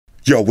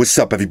Yo, what's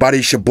up everybody?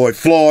 It's your boy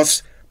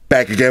Floss,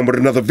 back again with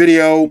another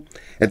video.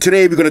 And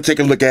today we're going to take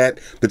a look at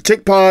the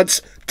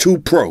TicPods 2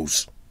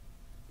 Pros.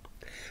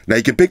 Now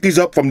you can pick these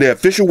up from their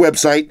official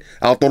website.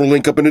 I'll throw the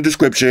link up in the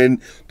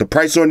description. The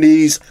price on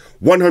these,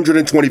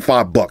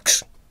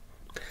 $125.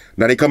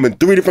 Now they come in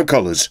 3 different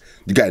colors.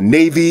 You got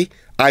navy,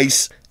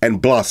 ice,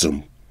 and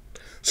blossom.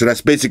 So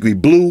that's basically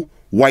blue,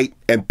 white,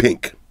 and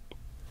pink.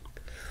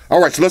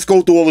 Alright, so let's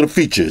go through all of the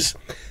features.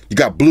 You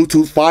got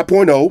Bluetooth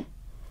 5.0.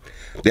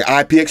 They're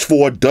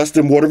IPX4 dust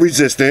and water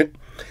resistant.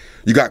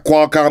 You got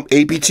Qualcomm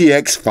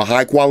aptX for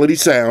high quality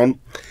sound.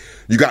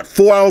 You got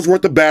 4 hours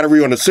worth of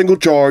battery on a single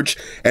charge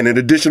and an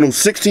additional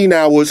 16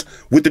 hours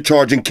with the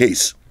charging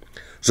case.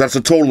 So that's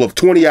a total of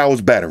 20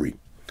 hours battery.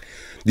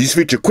 These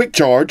feature quick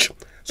charge,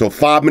 so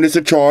 5 minutes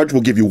of charge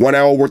will give you 1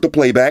 hour worth of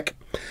playback.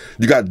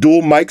 You got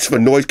dual mics for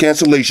noise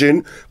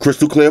cancellation,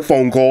 crystal clear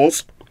phone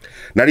calls.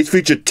 Now these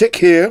feature Tic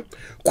Here,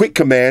 quick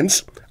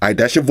commands.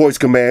 That's your voice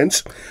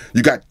commands.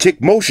 You got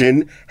Tic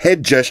Motion,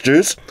 head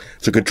gestures,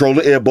 so control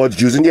the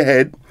earbuds using your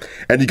head.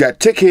 And you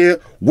got Tic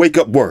Here, wake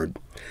up word.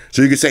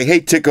 So you can say, hey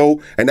Tico,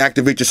 and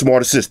activate your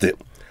smart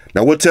assistant.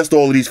 Now we'll test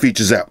all of these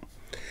features out.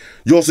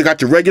 You also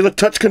got your regular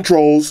touch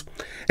controls,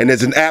 and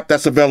there's an app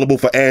that's available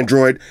for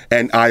Android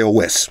and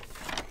iOS.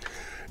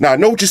 Now I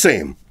know what you're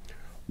saying.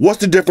 What's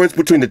the difference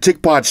between the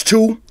TicPods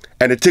 2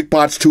 and the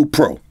TicPods 2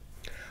 Pro?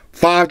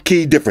 5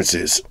 key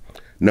differences.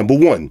 Number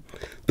 1,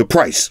 the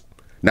price.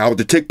 Now with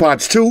the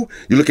TicPods 2,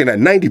 you're looking at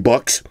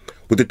 $90.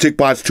 With the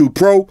TicPods 2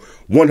 Pro,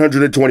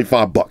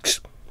 $125.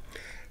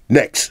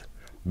 Next,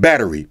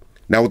 battery.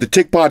 Now with the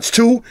TicPods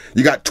 2,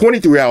 you got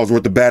 23 hours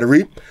worth of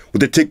battery.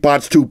 With the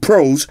TicPods 2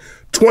 Pros,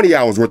 20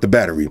 hours worth of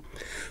battery.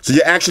 So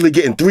you're actually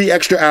getting 3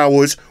 extra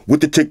hours with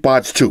the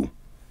TicPods 2.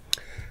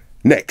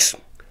 Next,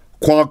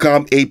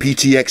 Qualcomm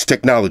aptX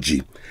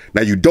technology.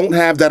 Now you don't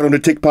have that on the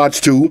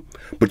TicPods 2,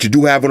 but you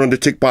do have it on the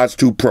TicPods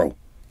 2 Pro.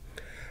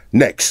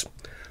 Next,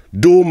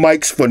 dual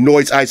mics for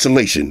noise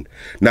isolation.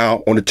 Now,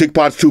 on the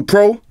TicPods 2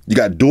 Pro, you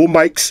got dual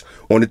mics.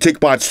 On the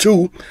TicPods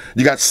 2,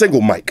 you got single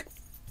mic.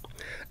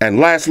 And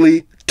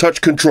lastly,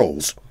 touch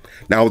controls.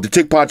 Now, with the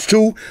TicPods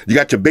 2, you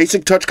got your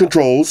basic touch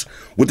controls.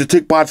 With the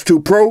TicPods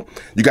 2 Pro,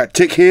 you got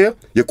Tic Here,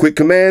 your quick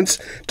commands,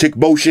 Tic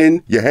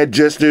Motion, your head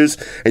gestures,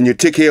 and your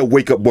Tic Here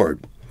wake up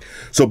word.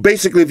 So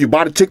basically, if you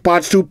buy the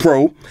TicPods 2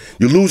 Pro,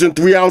 you're losing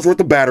 3 hours worth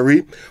of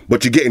battery,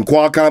 but you're getting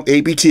Qualcomm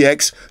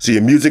aptX, so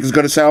your music is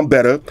going to sound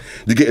better.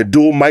 You're getting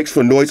dual mics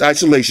for noise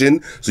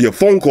isolation, so your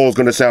phone call is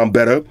going to sound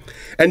better.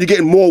 And you're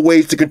getting more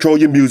ways to control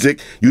your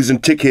music using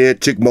Tic Here,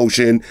 Tic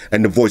Motion,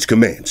 and the voice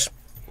commands.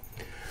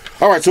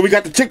 All right, so we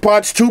got the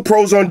TicPods 2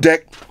 Pros on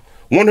deck,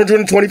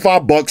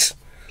 $125.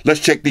 Let's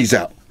check these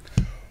out.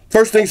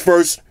 First things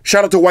first,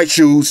 shout out to White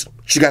Shoes.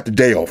 She got the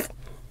day off.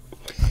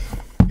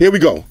 Here we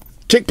go.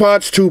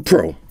 TicPods 2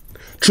 Pro.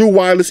 True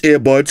wireless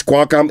earbuds,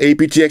 Qualcomm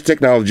aptX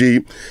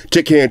technology,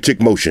 Tic Here and Tic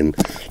Motion.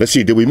 Let's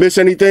see, did we miss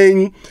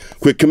anything?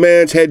 Quick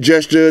commands, head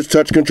gestures,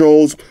 touch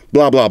controls,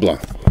 blah, blah, blah.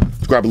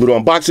 Let's grab a little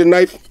unboxing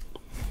knife.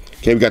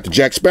 Okay, we got the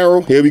Jack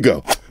Sparrow. Here we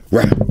go.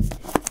 Right.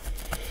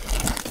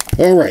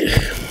 All right.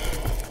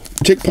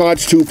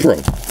 TicPods 2 Pro.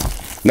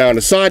 Now, on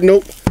a side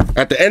note,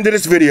 at the end of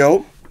this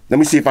video, let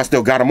me see if I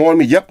still got them on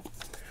me. Yep.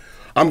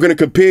 I'm going to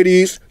compare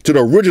these to the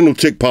original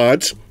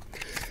TicPods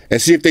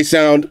and see if they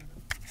sound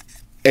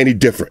any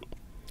different.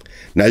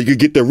 Now you can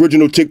get the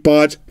original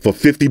TicPods for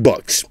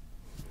 $50.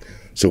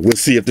 So we'll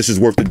see if this is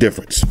worth the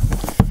difference.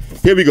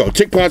 Here we go,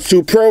 TicPods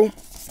 2 Pro.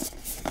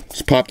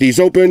 Let's pop these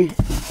open.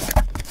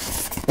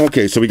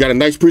 Okay, so we got a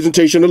nice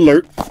presentation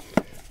alert.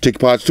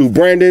 TicPods 2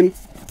 branding.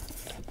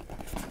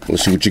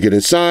 Let's see what you get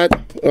inside.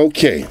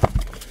 Okay.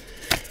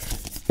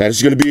 Now this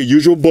is going to be your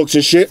usual books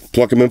and shit.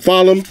 Pluck them and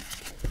file them.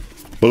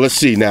 But let's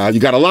see now. You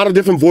got a lot of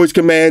different voice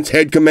commands,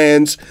 head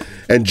commands,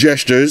 and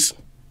gestures.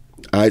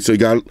 All right, so you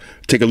got to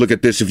take a look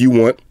at this if you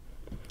want.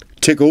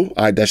 Tickle,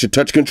 all right, that's your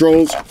touch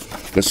controls.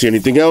 Let's see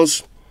anything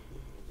else.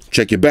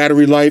 Check your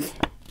battery life.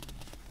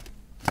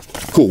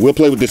 Cool, we'll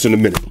play with this in a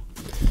minute.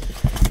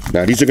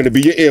 Now, these are going to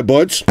be your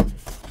earbuds.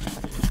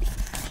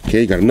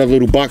 Okay, you got another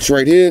little box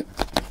right here.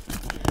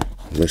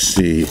 Let's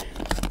see.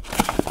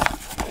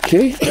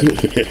 Okay,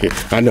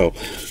 I know.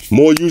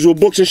 More usual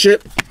books and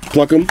shit.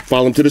 Pluck them,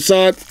 file them to the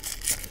side.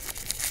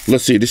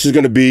 Let's see, this is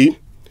going to be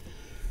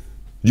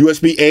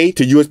USB-A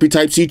to USB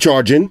Type-C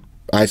charging.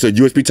 All right, so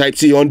USB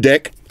Type-C on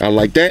deck. I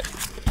like that.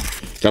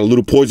 Got a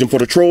little poison for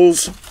the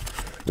trolls.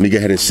 Let me go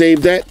ahead and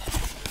save that.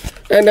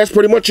 And that's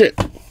pretty much it.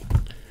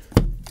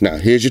 Now,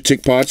 here's your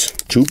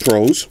TicPods 2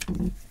 Pros.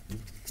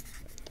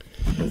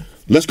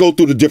 Let's go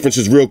through the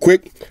differences real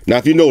quick. Now,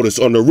 if you notice,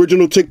 on the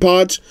original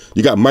TicPods,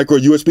 you got micro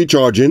USB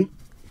charging.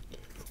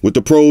 With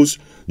the Pros,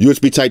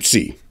 USB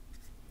Type-C.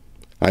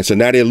 All right, so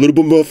now they're a little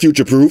bit more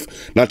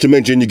future-proof. Not to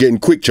mention you're getting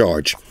quick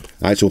charge.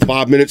 All right, so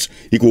 5 minutes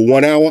equal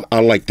 1 hour. I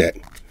like that.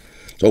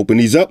 So open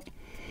these up.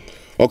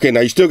 Okay,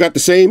 now you still got the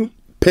same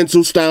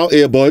pencil-style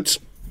earbuds.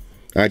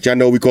 All right, y'all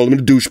know we call them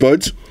the douche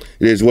buds.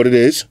 It is what it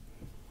is.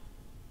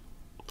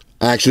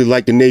 I actually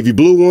like the navy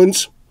blue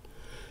ones.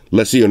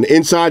 Let's see, on the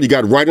inside, you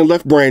got right and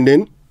left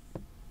branding.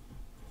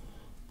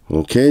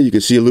 Okay, you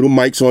can see a little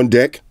mics on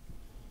deck.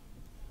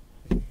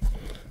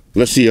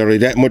 Let's see, are they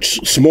that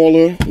much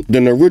smaller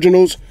than the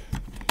originals?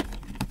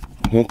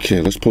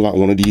 Okay, let's pull out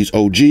one of these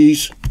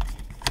OGs.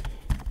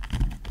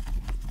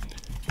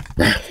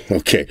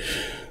 Okay,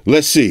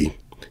 let's see.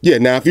 Yeah,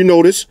 now if you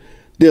notice,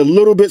 they're a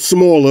little bit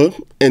smaller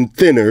and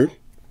thinner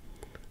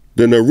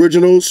than the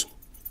originals.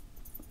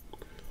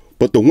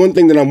 But the one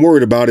thing that I'm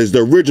worried about is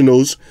the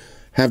originals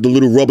have the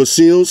little rubber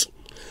seals.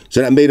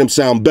 So that made them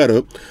sound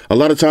better. A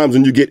lot of times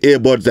when you get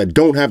earbuds that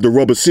don't have the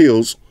rubber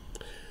seals,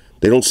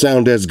 they don't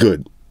sound as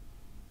good.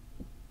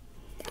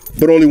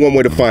 But only one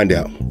way to find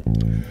out.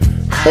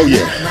 Oh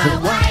yeah.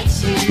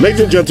 Ladies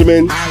and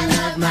gentlemen,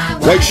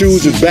 White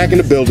Shoes is back in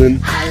the building.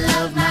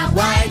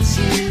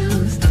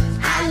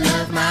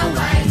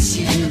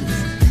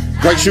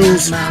 White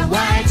Shoes,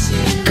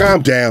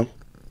 calm down.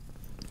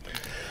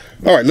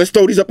 All right, let's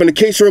throw these up in the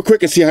case real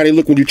quick and see how they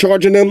look when you're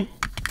charging them.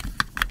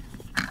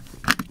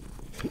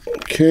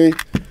 Okay,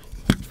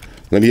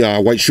 let me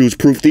White Shoes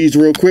proof these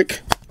real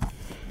quick.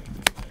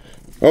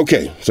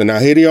 Okay, so now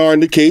here they are in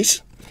the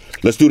case.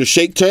 Let's do the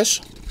shake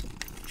test.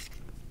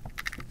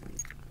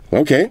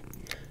 Okay,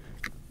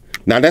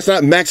 now that's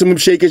not maximum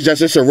shakage,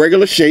 that's just a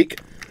regular shake.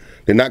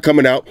 They're not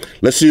coming out.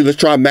 Let's see, let's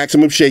try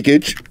maximum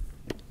shakage.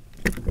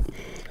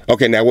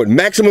 Okay, now with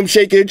maximum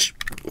shakage,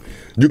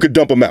 you could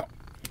dump them out.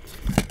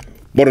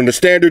 But on the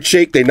standard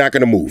shake, they're not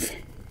gonna move.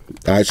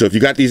 All right, so if you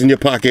got these in your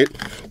pocket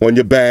or in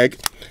your bag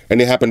and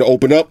they happen to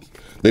open up,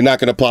 they're not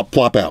gonna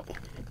plop out.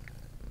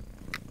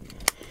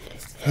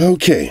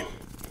 Okay,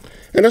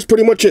 and that's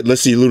pretty much it.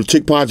 Let's see, a little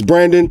TicPods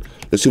branding.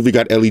 Let's see if we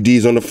got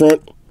LEDs on the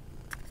front.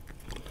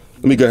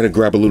 Let me go ahead and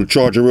grab a little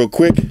charger real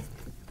quick.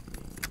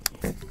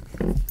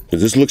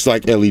 Because this looks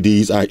like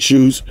LEDs. All right,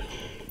 shoes.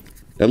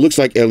 That looks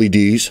like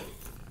LEDs.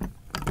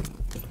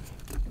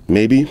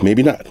 Maybe,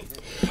 maybe not. All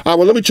right,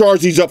 well, let me charge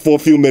these up for a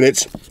few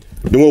minutes.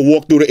 Then we'll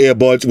walk through the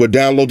earbuds, we'll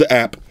download the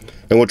app,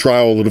 and we'll try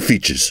all of the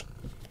features.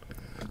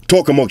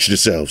 Talk amongst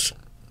yourselves.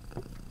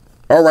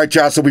 All right,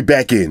 y'all, so we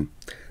back in.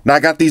 Now I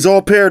got these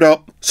all paired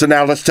up, so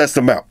now let's test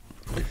them out.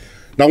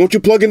 Now, once you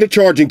plug in the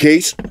charging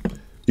case,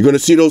 you're going to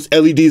see those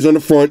LEDs on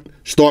the front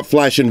start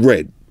flashing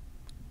red.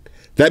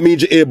 That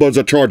means your earbuds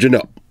are charging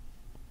up.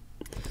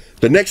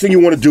 The next thing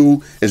you want to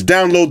do is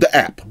download the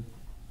app.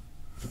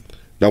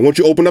 Now, once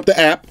you open up the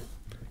app,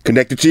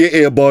 connect it to your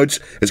earbuds,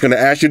 it's going to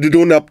ask you to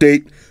do an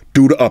update.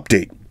 Do the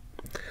update.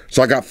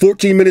 So I got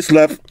 14 minutes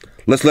left.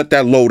 Let's let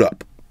that load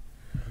up.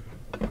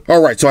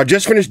 All right, so I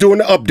just finished doing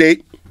the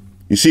update.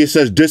 You see it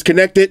says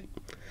disconnected.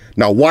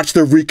 Now watch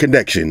the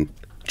reconnection.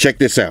 Check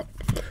this out.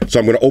 So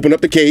I'm going to open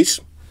up the case.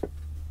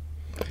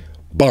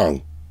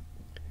 Bang.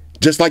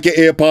 Just like your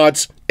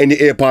AirPods and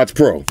your AirPods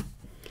Pro.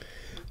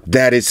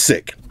 That is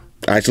sick.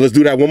 All right, so let's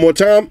do that one more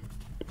time.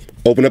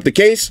 Open up the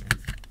case.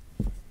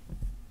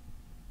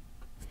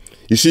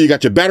 You see you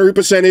got your battery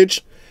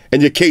percentage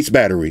and your case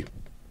battery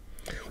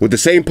with the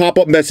same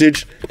pop-up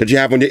message that you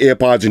have on your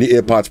AirPods and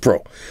your AirPods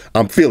Pro.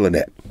 I'm feeling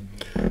that.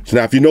 So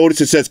now if you notice,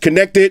 it says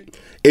connected,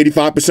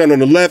 85% on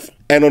the left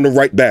and on the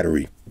right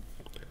battery.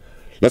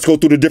 Let's go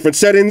through the different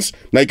settings.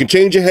 Now you can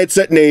change your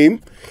headset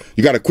name.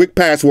 You got a quick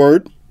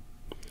password.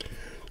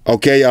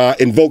 Okay,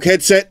 invoke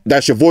headset,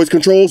 that's your voice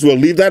controls. We'll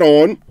leave that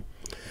on.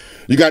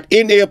 You got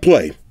in-ear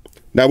play.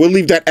 Now we'll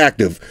leave that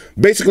active.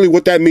 Basically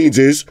what that means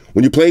is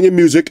when you're playing your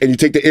music and you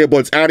take the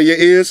earbuds out of your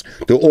ears,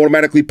 they'll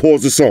automatically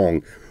pause the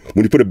song.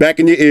 When you put it back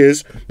in your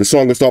ears, the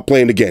song will start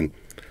playing again.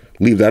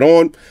 Leave that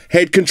on.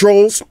 Head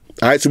controls.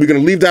 All right, so we're going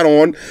to leave that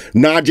on.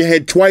 Nod your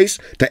head twice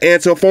to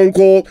answer a phone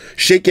call.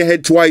 Shake your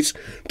head twice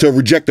to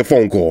reject a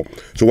phone call.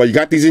 So while you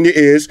got these in your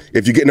ears,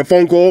 if you're getting a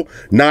phone call,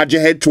 nod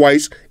your head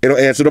twice. It'll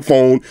answer the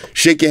phone.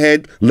 Shake your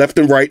head left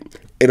and right.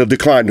 It'll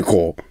decline the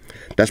call.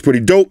 That's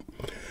pretty dope.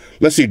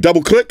 Let's see,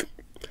 double click.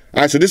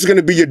 All right, so this is going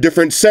to be your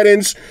different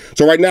settings.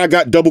 So right now I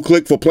got double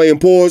click for play and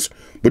pause,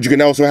 but you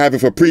can also have it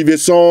for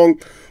previous song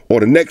or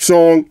the next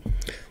song.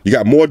 You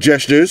got more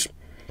gestures.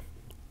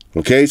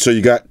 Okay, so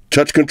you got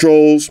touch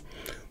controls,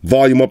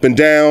 volume up and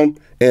down,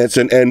 answer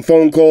and end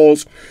phone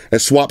calls,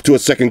 and swap to a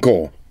second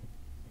call.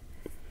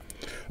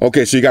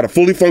 Okay, so you got a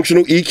fully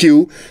functional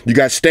EQ. You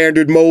got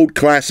standard mode,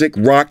 classic,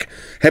 rock,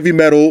 heavy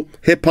metal,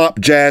 hip hop,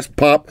 jazz,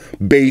 pop,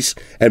 bass,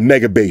 and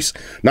mega bass.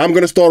 Now I'm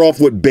going to start off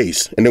with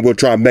bass, and then we'll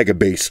try mega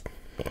bass.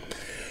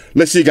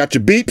 Let's see, you got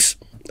your beeps.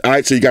 All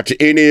right, so you got your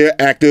in-ear,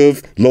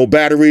 active, low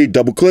battery,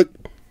 double click.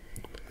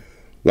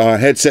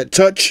 Headset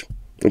touch.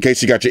 Okay,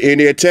 so you got your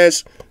in-ear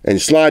test and your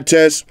slide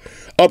test,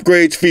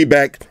 upgrades,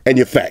 feedback, and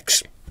your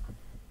facts.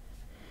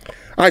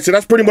 All right, so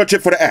that's pretty much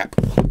it for the app.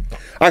 All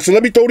right, so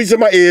let me throw these in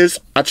my ears.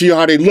 I'll show you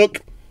how they look,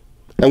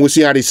 and we'll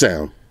see how they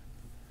sound.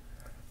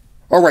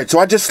 All right, so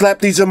I just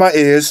slapped these in my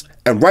ears,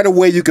 and right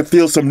away you can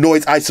feel some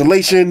noise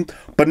isolation,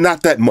 but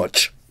not that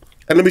much.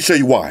 And let me show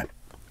you why.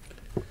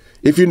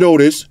 If you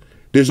notice,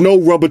 there's no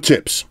rubber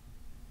tips.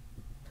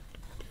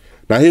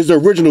 Now here's the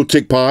original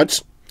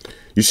TicPods.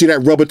 You see that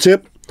rubber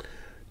tip?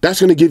 That's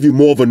going to give you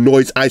more of a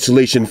noise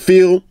isolation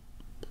feel.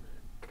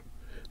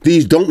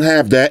 These don't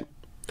have that,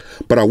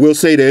 but I will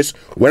say this,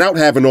 without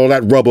having all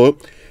that rubber,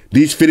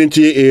 these fit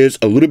into your ears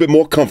a little bit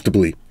more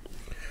comfortably.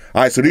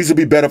 All right, so these will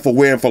be better for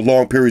wearing for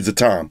long periods of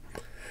time.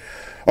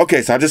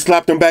 Okay, so I just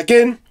slapped them back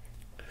in.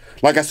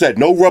 Like I said,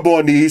 no rubber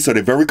on these, so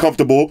they're very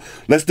comfortable.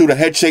 Let's do the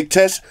head shake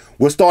test.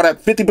 We'll start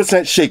at 50%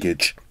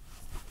 shakeage.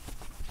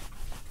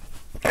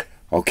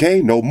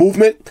 Okay, no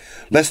movement.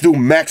 Let's do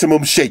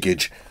maximum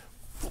shakeage.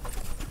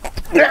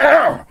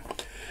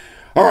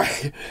 All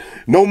right,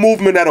 no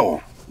movement at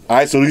all. All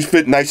right, so these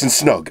fit nice and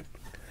snug.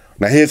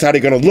 Now here's how they're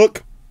gonna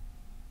look.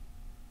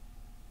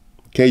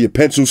 Okay, your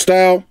pencil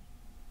style.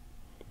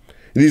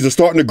 These are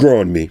starting to grow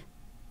on me.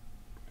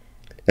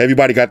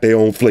 Everybody got their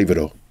own flavor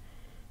though.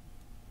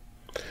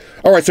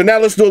 All right, so now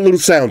let's do a little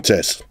sound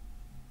test.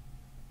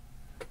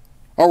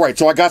 All right,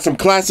 so I got some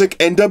classic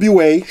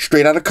NWA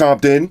straight out of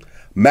Compton,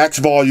 max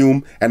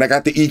volume, and I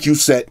got the EQ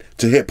set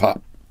to hip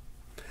hop.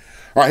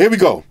 All right, here we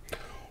go.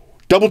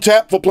 Double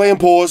tap for play and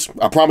pause.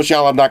 I promise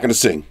y'all I'm not gonna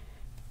sing.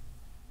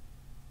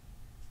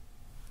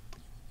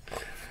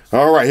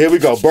 All right, here we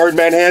go.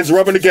 Birdman hands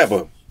rubbing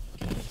together.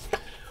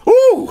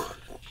 Ooh,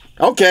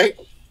 okay.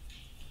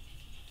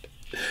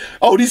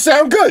 Oh, these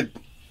sound good.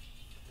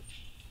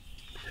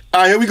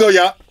 All right, here we go,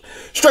 y'all.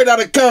 Straight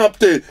out of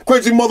Compton,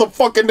 crazy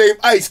motherfucker named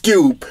Ice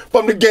Cube.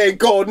 From the gang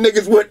called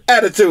Niggas with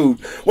Attitude.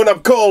 When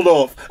I'm called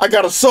off, I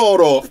got a sword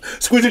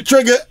off. Squeeze the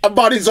trigger, our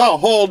bodies are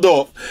hauled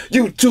off.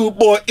 You too,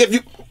 boy, if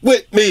you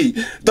with me,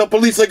 the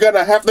police are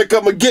gonna have to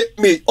come and get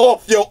me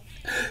off your...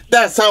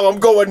 That's how I'm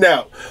going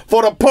now.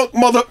 For the punk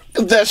mother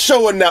that's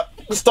showing now.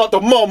 Start to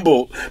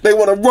mumble. They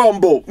want to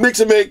rumble. Mix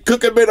them in,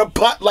 cook them in a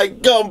pot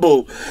like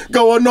gumbo.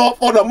 Going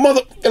off on a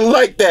mother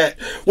like that.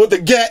 With the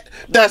gat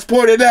that's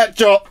pointed at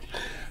y'all.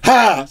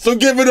 Ha! So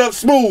give it up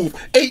smooth.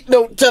 Ain't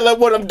no telling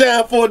what I'm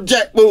down for a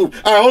jack move.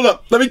 All right, hold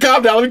up. Let me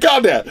calm down.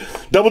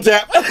 Double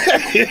tap.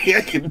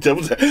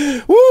 Double tap.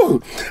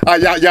 Woo! All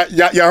right,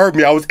 y'all heard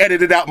me. I was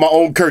editing out my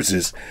own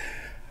curses.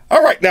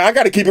 All right, now I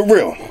got to keep it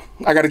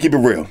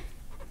real.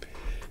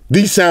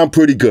 These sound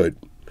pretty good.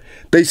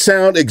 They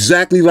sound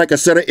exactly like a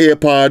set of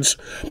AirPods,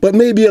 but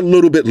maybe a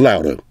little bit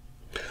louder.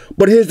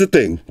 But here's the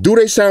thing. Do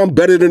they sound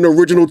better than the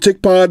original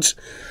TicPods?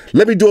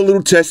 Let me do a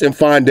little test and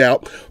find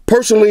out.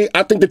 Personally,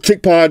 I think the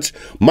TicPods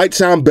might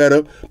sound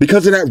better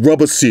because of that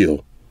rubber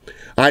seal.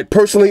 All right,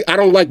 personally, I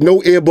don't like no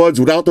earbuds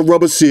without the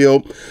rubber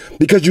seal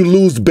because you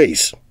lose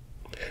bass.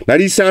 Now,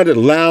 these sounded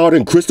loud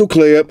and crystal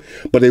clear,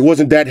 but they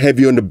wasn't that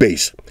heavy on the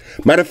bass.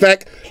 Matter of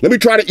fact, let me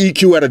try to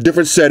EQ at a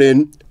different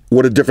setting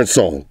with a different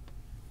song.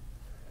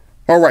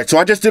 All right, so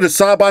I just did a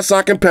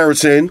side-by-side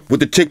comparison with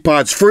the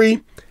TicPods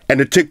Free and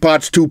the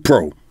TicPods 2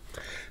 Pro.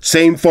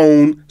 Same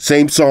phone,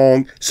 same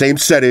song, same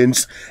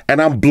settings,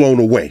 and I'm blown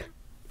away.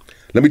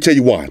 Let me tell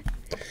you why.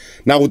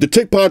 Now, with the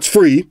TicPods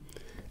Free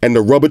and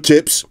the rubber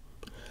tips,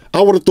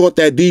 I would have thought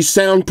that these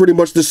sound pretty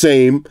much the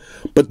same,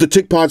 but the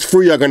TicPods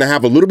Free are going to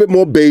have a little bit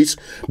more bass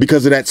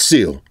because of that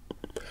seal.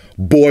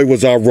 Boy,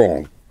 was I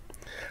wrong.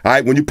 All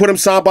right, when you put them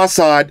side by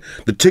side,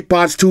 the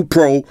TicPods 2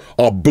 Pro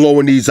are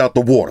blowing these out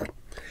the water.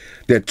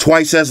 They're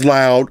twice as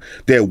loud,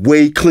 they're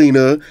way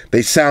cleaner,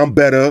 they sound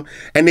better,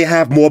 and they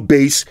have more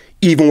bass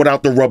even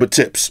without the rubber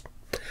tips.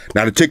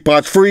 Now the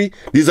TicPods Free,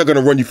 these are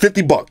gonna run you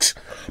 50 bucks.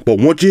 But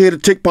once you hear the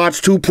TicPods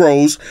 2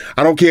 Pros,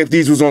 I don't care if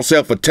these was on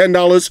sale for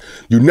 $10,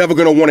 you're never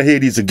gonna wanna hear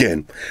these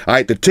again. All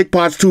right, the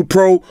TicPods 2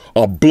 Pro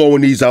are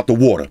blowing these out the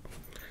water.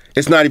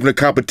 It's not even a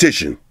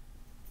competition.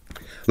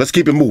 Let's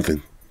keep it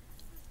moving.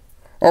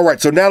 All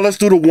right, so now let's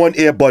do the one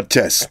earbud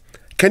test.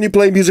 Can you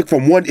play music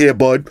from one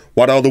earbud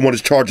while the other one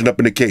is charging up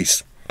in the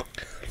case?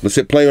 Let's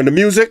hit play on the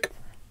music.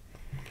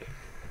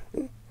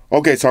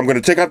 Okay, so I'm going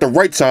to take out the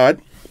right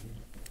side.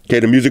 Okay,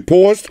 the music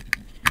paused.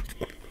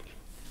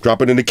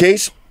 Drop it in the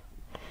case.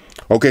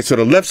 Okay, so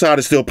the left side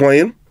is still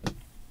playing.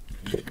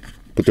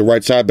 Put the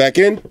right side back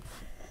in.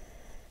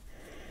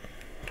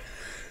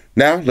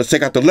 Now, let's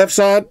take out the left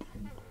side.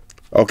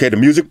 Okay, the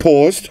music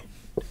paused.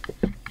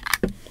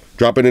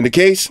 Drop it in the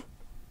case.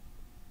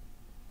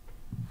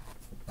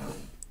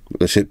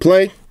 Let's hit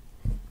play.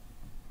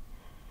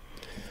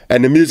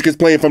 And the music is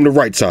playing from the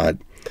right side.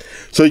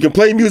 So you can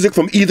play music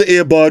from either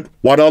earbud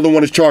while the other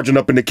one is charging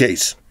up in the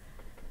case.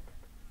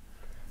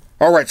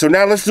 All right, so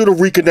now let's do the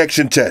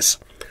reconnection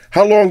test.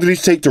 How long do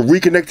these take to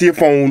reconnect to your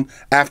phone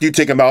after you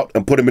take them out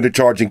and put them in the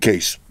charging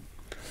case?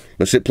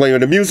 Let's hit play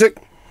on the music.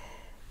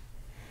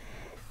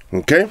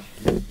 Okay.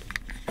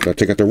 Now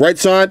take out the right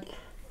side.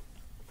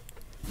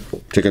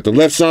 Take out the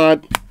left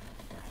side.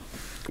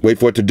 Wait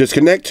for it to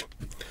disconnect.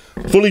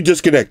 Fully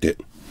disconnected.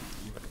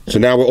 So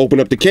now we'll open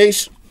up the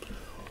case.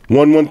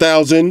 1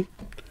 1000,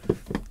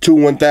 2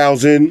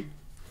 1000,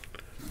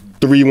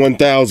 3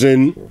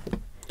 1000,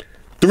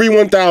 3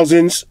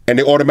 1000s, and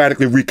they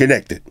automatically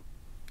reconnected.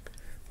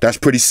 That's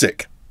pretty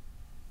sick.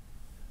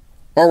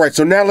 All right,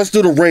 so now let's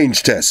do the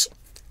range test.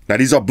 Now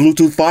these are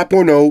Bluetooth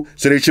 5.0,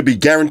 so they should be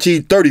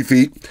guaranteed 30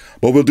 feet,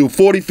 but we'll do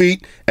 40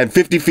 feet and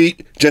 50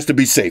 feet just to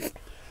be safe.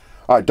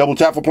 All right, double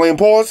tap for play and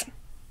pause.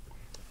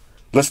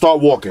 Let's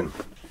start walking.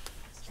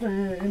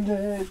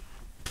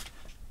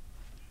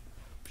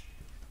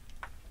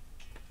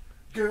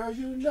 Girl,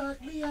 you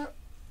knock me out.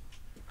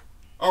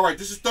 All right,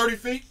 this is 30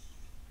 feet.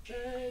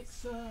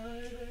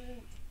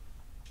 Exciting.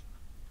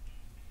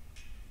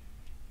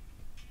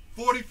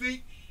 40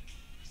 feet.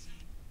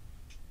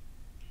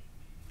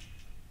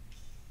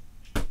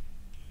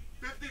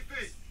 50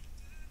 feet.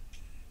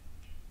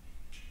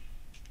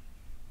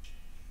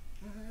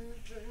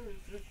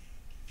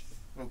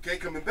 Okay,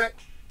 coming back.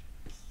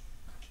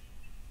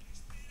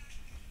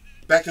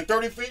 Back to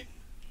 30 feet.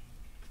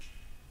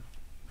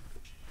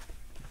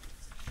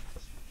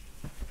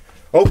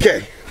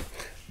 Okay.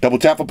 Double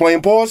tap for play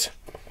and pause.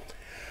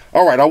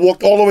 All right, I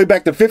walked all the way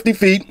back to 50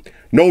 feet.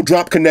 No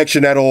drop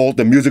connection at all.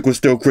 The music was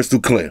still crystal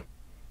clear.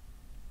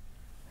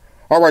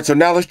 All right, so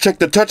now let's check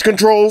the touch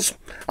controls.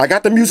 I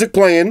got the music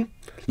playing.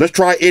 Let's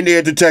try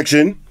in-ear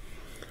detection.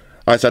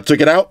 All right, so I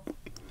took it out.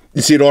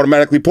 You see it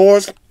automatically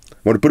paused. I'm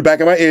going to put it back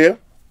in my ear.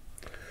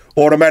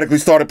 Automatically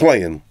started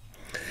playing.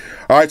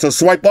 All right, so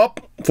swipe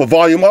up for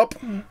volume up.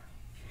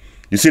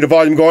 You see the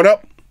volume going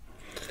up.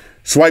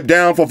 Swipe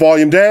down for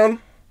volume down.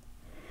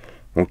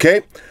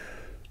 Okay.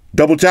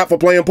 Double tap for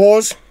play and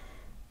pause.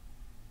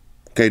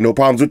 Okay, no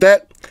problems with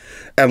that.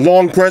 And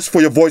long press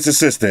for your voice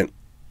assistant.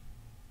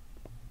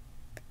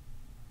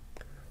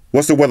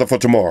 What's the weather for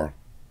tomorrow?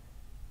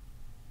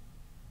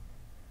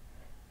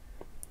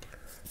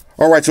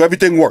 All right, so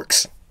everything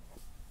works.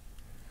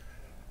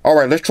 All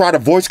right, let's try the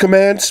voice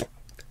commands.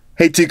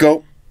 Hey,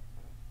 Tico.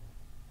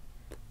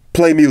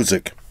 Play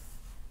music.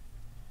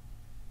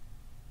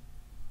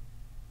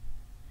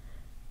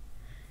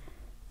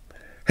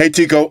 Hey,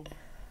 Tico.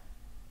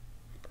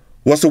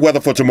 What's the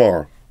weather for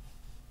tomorrow?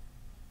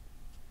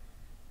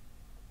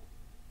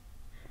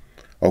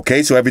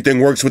 Okay, so everything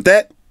works with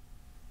that.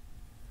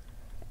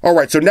 All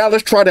right, so now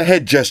let's try the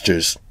head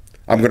gestures.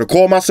 I'm going to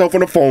call myself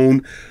on the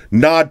phone,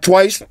 nod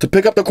twice to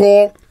pick up the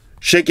call,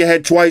 shake your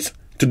head twice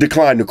to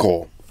decline the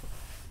call.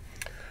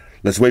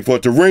 Let's wait for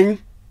it to ring.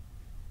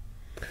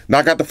 Now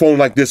I got the phone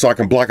like this so I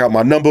can block out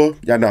my number.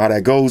 Y'all know how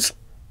that goes.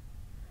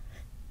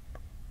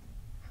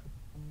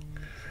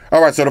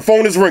 All right, so the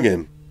phone is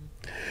ringing.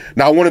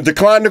 Now I want to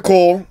decline the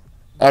call.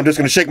 I'm just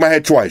going to shake my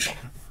head twice.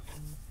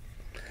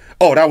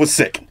 Oh, that was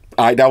sick.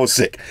 All right, that was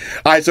sick.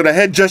 All right, so the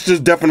head gestures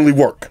definitely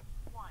work.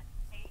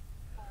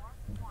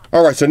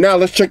 All right, so now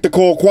let's check the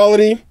call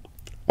quality.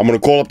 I'm going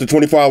to call up the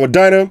 24-hour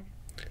diner,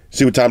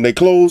 see what time they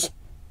close.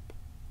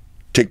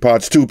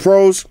 TicPods 2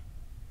 Pros.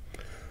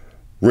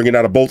 Ringing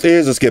out of both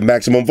ears. Let's get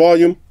maximum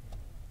volume.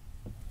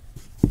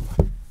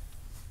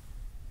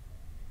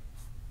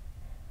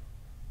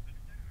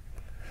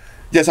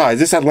 Yes, hi. Is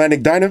this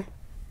Atlantic Diner?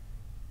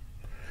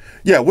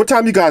 Yeah, what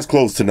time you guys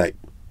close tonight?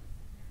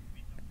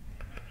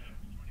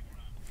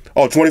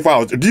 Oh, 24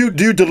 hours. Do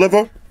you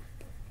deliver?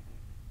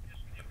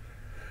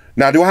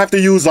 Now, do I have to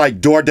use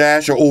like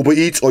DoorDash or Uber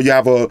Eats, or you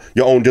have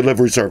your own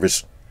delivery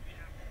service?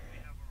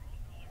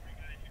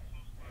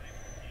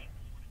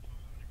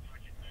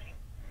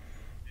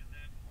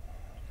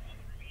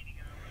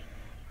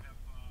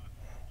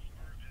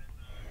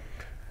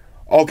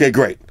 Okay,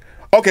 great.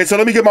 Okay, so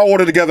let me get my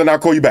order together and I'll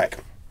call you back.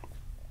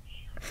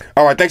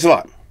 All right, thanks a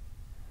lot.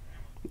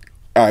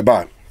 All right,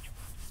 bye.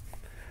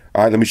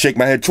 All right, let me shake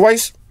my head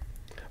twice.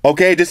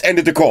 Okay, just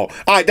ended the call.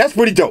 All right, that's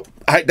pretty dope.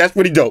 All right, that's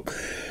pretty dope.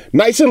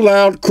 Nice and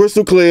loud,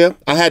 crystal clear.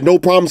 I had no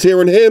problems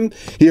hearing him.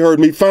 He heard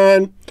me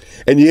fine.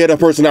 And you hear that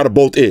person out of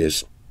both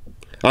ears.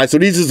 All right, so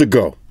these is a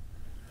go.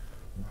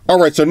 All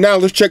right, so now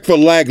let's check for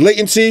lag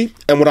latency.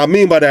 And what I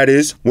mean by that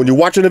is, when you're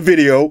watching a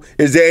video,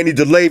 is there any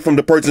delay from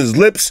the person's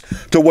lips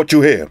to what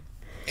you hear?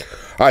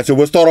 All right, so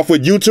we'll start off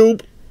with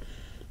YouTube.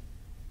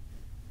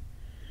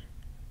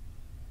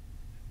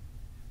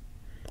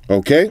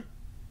 Okay.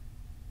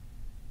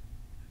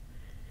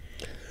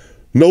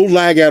 No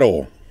lag at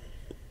all.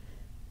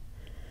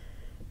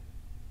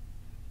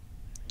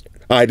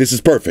 All right, this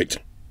is perfect.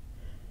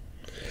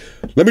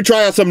 Let me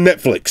try out some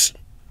Netflix.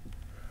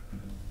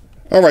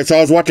 All right, so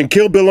I was watching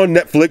Kill Bill on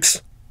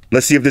Netflix.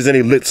 Let's see if there's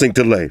any lip sync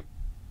delay.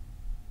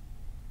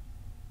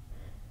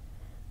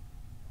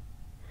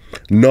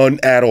 None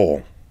at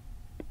all.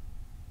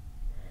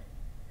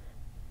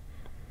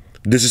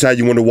 This is how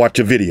you want to watch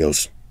your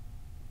videos.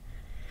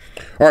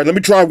 All right, let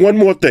me try one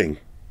more thing.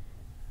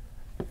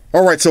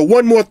 All right, so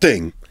one more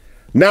thing.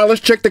 Now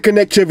let's check the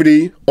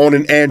connectivity on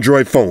an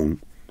Android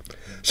phone.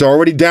 So I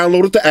already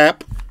downloaded the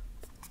app.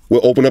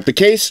 We'll open up the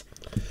case.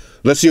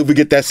 Let's see if we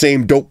get that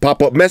same dope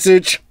pop-up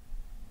message.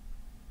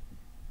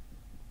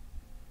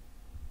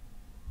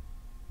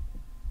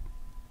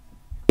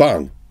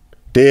 Bang.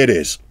 There it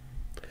is.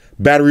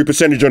 Battery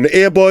percentage on the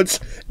earbuds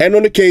and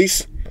on the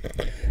case.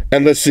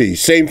 And let's see.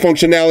 Same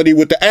functionality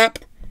with the app.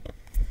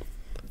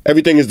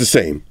 Everything is the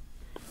same.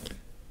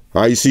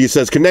 All right, you see it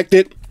says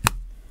connected.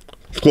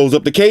 Let's close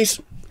up the case.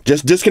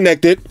 Just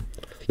disconnect it.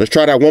 Let's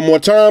try that one more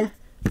time.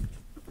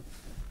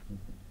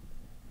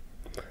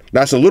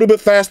 That's a little bit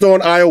faster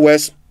on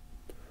iOS,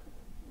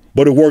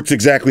 but it works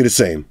exactly the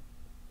same.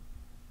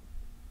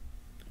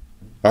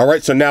 All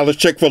right, so now let's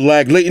check for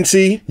lag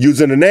latency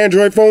using an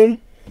Android phone.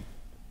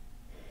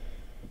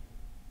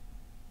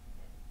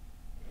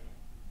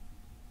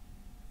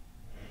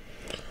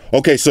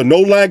 Okay, so no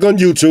lag on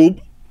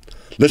YouTube.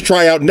 Let's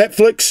try out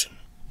Netflix.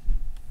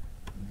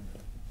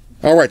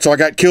 Alright, so I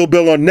got Kill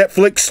Bill on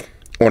Netflix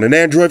on an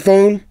Android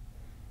phone.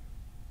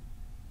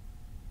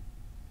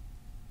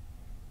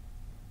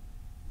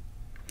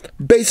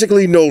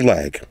 Basically no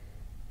lag.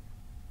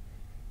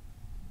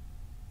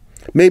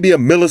 Maybe a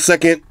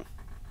millisecond,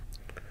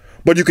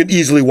 but you can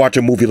easily watch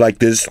a movie like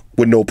this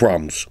with no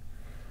problems.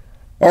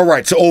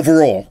 Alright, so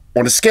overall,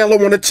 on a scale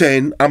of 1 to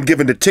 10, I'm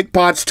giving the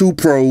TicPods 2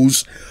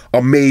 Pros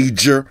a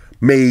major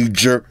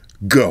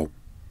go.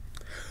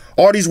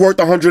 Are these worth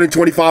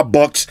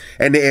 $125?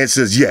 And the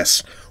answer is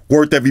yes,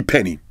 worth every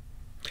penny.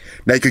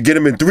 Now you can get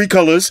them in 3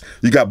 colors.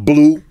 You got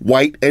blue,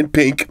 white, and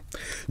pink.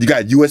 You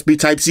got USB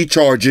Type-C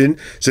charging,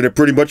 so they're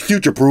pretty much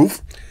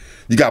future-proof.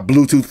 You got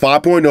Bluetooth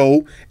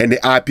 5.0 and the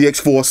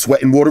IPX4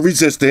 sweat and water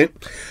resistant.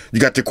 You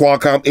got your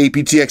Qualcomm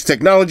aptX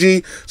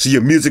technology, so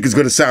your music is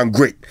going to sound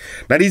great.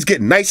 Now these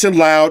get nice and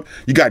loud.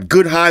 You got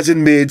good highs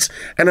and mids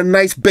and a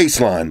nice bass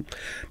line.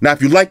 Now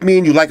if you like me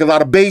and you like a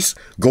lot of bass,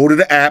 go to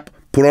the app,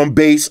 put on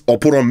bass or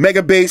put on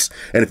mega bass.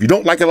 And if you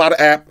don't like a lot of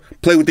app,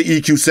 play with the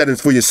EQ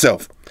settings for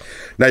yourself.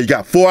 Now you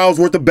got 4 hours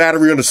worth of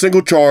battery on a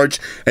single charge,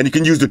 and you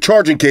can use the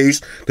charging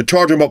case to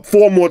charge them up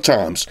 4 more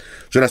times.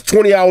 So that's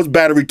 20 hours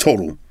battery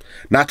total.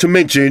 Not to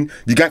mention,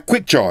 you got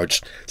quick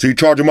charge. So you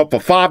charge them up for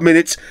 5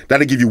 minutes,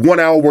 that'll give you 1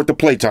 hour worth of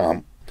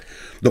playtime.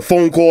 The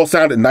phone call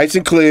sounded nice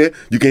and clear.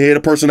 You can hear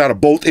the person out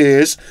of both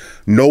ears.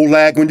 No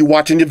lag when you're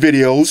watching your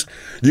videos.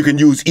 You can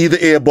use either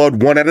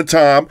earbud one at a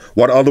time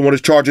while the other one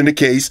is charging the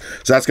case.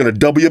 So that's going to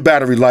double your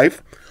battery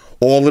life.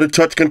 All of the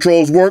touch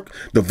controls work,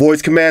 the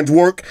voice commands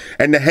work,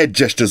 and the head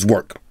gestures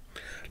work.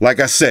 Like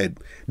I said,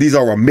 these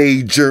are a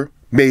major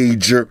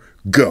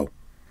go.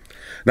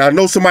 Now I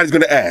know somebody's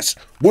going to ask,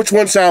 which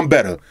one sound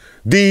better,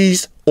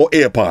 these or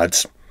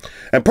AirPods?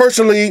 And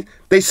personally,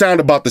 they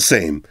sound about the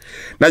same.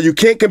 Now you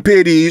can't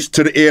compare these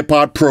to the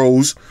AirPod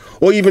Pros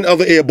or even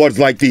other earbuds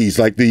like these,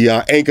 like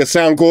the Anker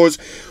sound cords.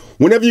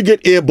 Whenever you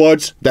get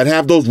earbuds that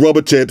have those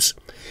rubber tips,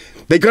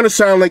 they're going to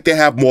sound like they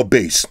have more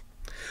bass.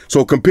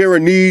 So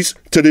comparing these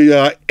to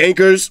the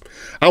Ankers,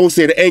 I would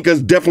say the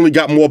Ankers definitely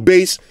got more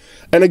bass.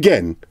 And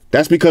again,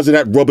 that's because of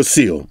that rubber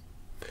seal.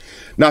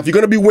 Now, if you're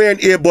going to be wearing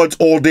earbuds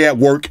all day at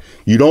work,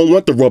 you don't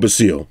want the rubber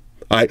seal.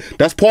 All right?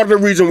 That's part of the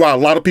reason why a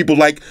lot of people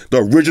like the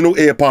original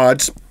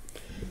AirPods.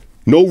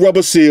 No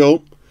rubber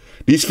seal.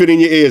 These fit in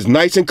your ears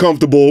nice and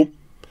comfortable.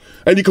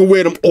 And you can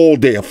wear them all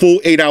day, a full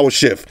 8-hour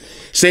shift.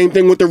 Same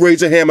thing with the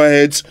Razer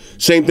Hammerheads.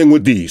 Same thing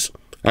with these.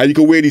 All right? You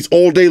can wear these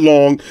all day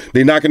long.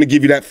 They're not going to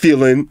give you that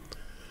feeling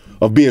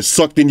of being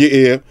sucked in your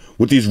ear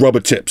with these rubber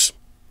tips.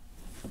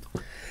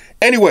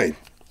 Anyway,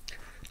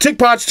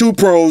 TicPods 2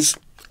 Pros,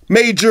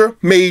 major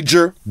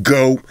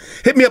go.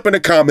 Hit me up in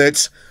the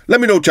comments. Let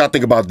me know what y'all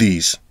think about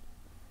these.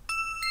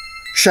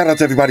 Shout out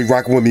to everybody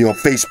rocking with me on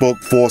Facebook,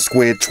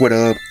 Foursquare,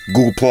 Twitter,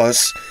 Google+.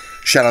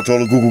 Shout out to all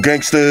the Google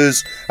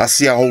gangsters. I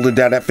see y'all holding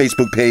down that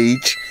Facebook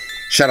page.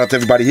 Shout out to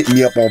everybody hitting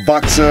me up on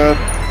Voxer.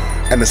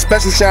 And a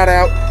special shout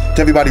out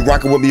to everybody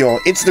rocking with me on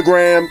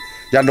Instagram.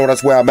 Y'all know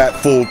that's where I'm at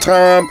full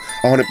time,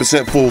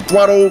 100% full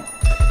throttle.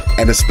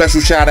 And a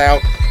special shout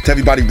out to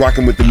everybody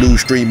rocking with the new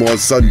stream on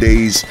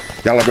Sundays.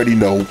 Y'all already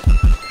know.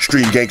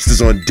 Stream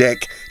gangsters on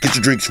deck. Get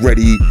your drinks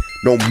ready.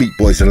 No meat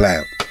boys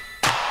allowed.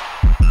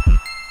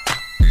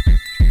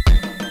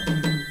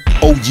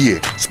 Oh yeah.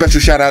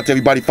 Special shout out to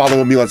everybody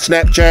following me on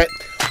Snapchat.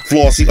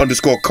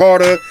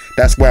 Flossie_Carter.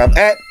 That's where I'm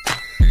at.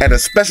 And a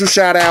special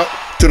shout out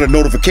to the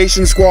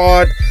notification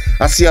squad.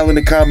 I see y'all in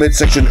the comment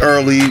section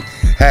early.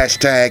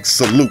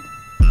 #salute.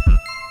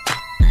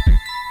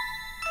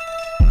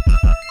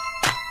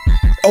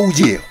 Oh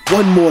yeah,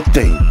 one more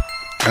thing.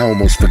 I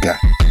almost forgot.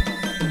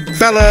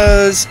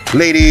 Fellas,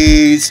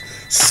 ladies,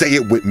 say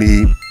it with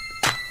me.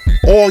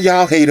 All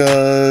y'all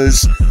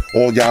haters,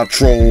 all y'all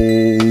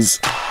trolls,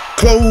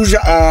 close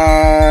your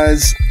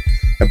eyes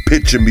and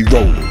picture me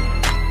rolling.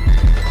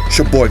 It's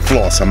your boy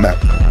Floss, I'm out.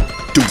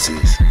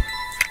 Deuces.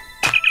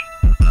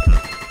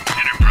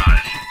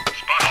 Enterprise,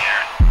 Spock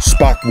here.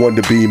 Spock one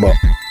to beam up.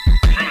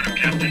 Affirmative,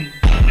 Captain.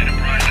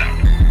 Enterprise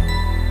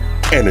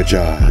out.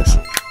 Energize.